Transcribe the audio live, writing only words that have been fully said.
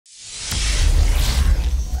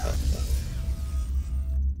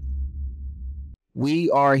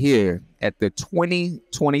We are here at the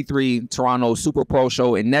 2023 Toronto Super Pro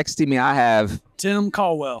Show, and next to me I have Tim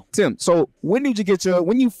Caldwell. Tim, so when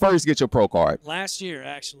you first get your pro card? Last year,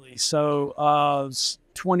 actually. So it was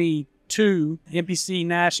 22 NPC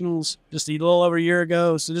Nationals just a little over a year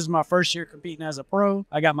ago. So this is my first year competing as a pro.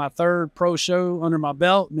 I got my third pro show under my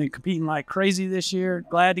belt. Been competing like crazy this year.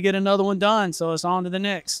 Glad to get another one done. So it's on to the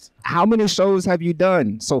next. How many shows have you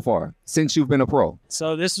done so far since you've been a pro?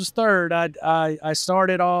 So this was third. I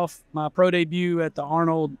started off my pro debut at the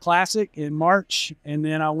Arnold Classic in March, and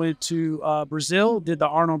then I went to Brazil, did the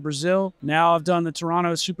Arnold Brazil. Now I've done the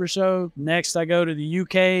Toronto Super Show. Next I go to the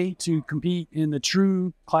UK to compete in the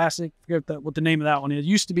True Classic. I forget what the name of that one is. It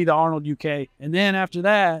used to be the Arnold UK. And then after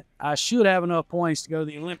that, I should have enough points to go to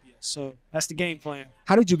the Olympia. So that's the game plan.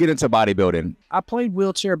 How did you get into bodybuilding? I played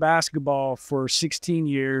wheelchair basketball for 16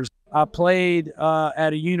 years. I played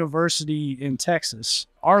at a university in Texas,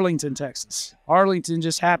 Arlington, Texas. Arlington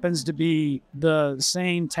just happens to be the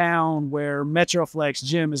same town where Metroflex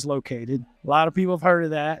Gym is located. A lot of people have heard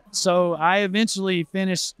of that. So I eventually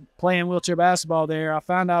finished playing wheelchair basketball there. I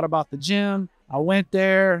found out about the gym. I went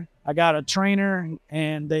there. I got a trainer,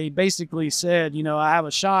 and they basically said, you know, I have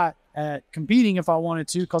a shot at competing if I wanted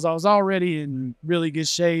to, because I was already in really good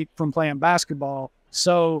shape from playing basketball.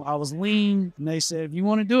 So I was lean, and they said, if you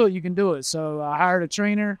want to do it, you can do it. So I hired a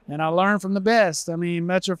trainer, and I learned from the best. I mean,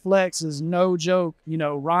 Metroflex is no joke. You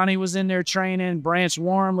know, Ronnie was in there training. Branch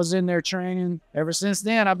Warren was in there training. Ever since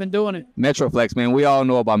then, I've been doing it. Metroflex, man, we all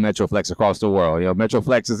know about Metroflex across the world. You know,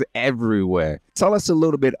 Metroflex is everywhere. Tell us a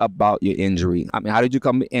little bit about your injury. I mean, how did you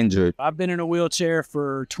come injured? I've been in a wheelchair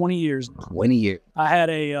for 20 years. 20 years. I had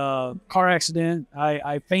a car accident.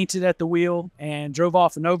 I fainted at the wheel and drove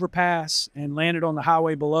off an overpass and landed on the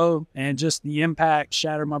highway below, and just the impact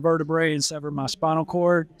shattered my vertebrae and severed my spinal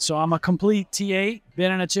cord. So I'm a complete T8.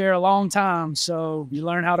 Been in a chair a long time, so you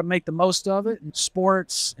learn how to make the most of it. And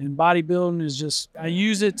sports and bodybuilding is just, I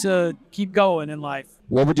use it to keep going in life.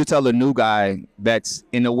 What would you tell a new guy that's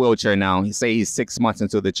in a wheelchair now? Say he's 6 months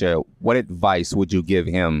into the chair. What advice would you give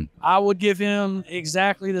him? I would give him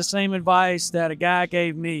exactly the same advice that a guy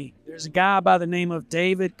gave me. There's a guy by the name of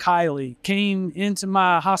David Kiley. Came into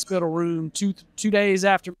my hospital room two days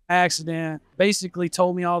after my accident, basically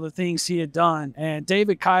told me all the things he had done. And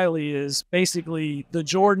David Kiley is basically the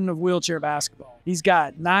Jordan of wheelchair basketball. He's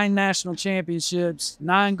got 9 national championships,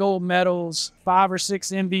 9 gold medals, 5 or 6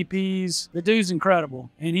 MVPs. The dude's incredible.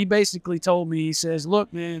 And he basically told me, he says,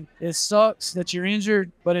 look, man, it sucks that you're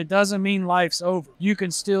injured, but it doesn't mean life's over. You can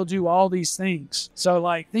still do all these things. So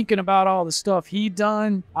like thinking about all the stuff he'd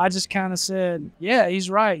done, I just kind of said, yeah, he's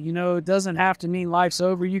right. You know, it doesn't have to mean life's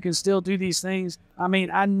over. You can still do these things. I mean,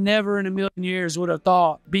 I never in a million years would have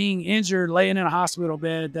thought being injured, laying in a hospital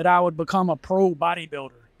bed, that I would become a pro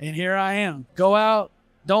bodybuilder. And here I am. Go out,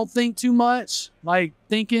 don't think too much. Like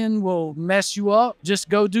thinking will mess you up. Just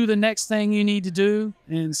go do the next thing you need to do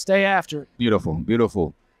and stay after it. Beautiful,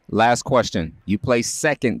 beautiful. Last question. You placed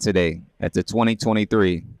second today at the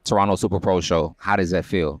 2023 Toronto Super Pro Show. How does that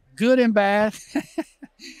feel? Good and bad.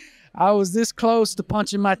 I was this close to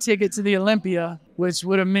punching my ticket to the Olympia, which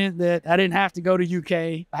would have meant that I didn't have to go to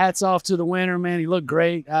UK. Hats off to the winner, man. He looked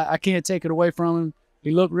great. I can't take it away from him. He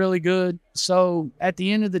looked really good. So at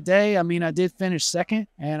the end of the day, I mean, I did finish second,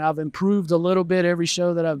 and I've improved a little bit every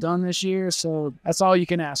show that I've done this year. So that's all you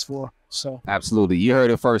can ask for. So absolutely. You heard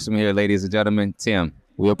it first from here, ladies and gentlemen. Tim,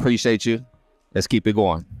 we appreciate you. Let's keep it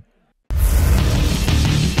going.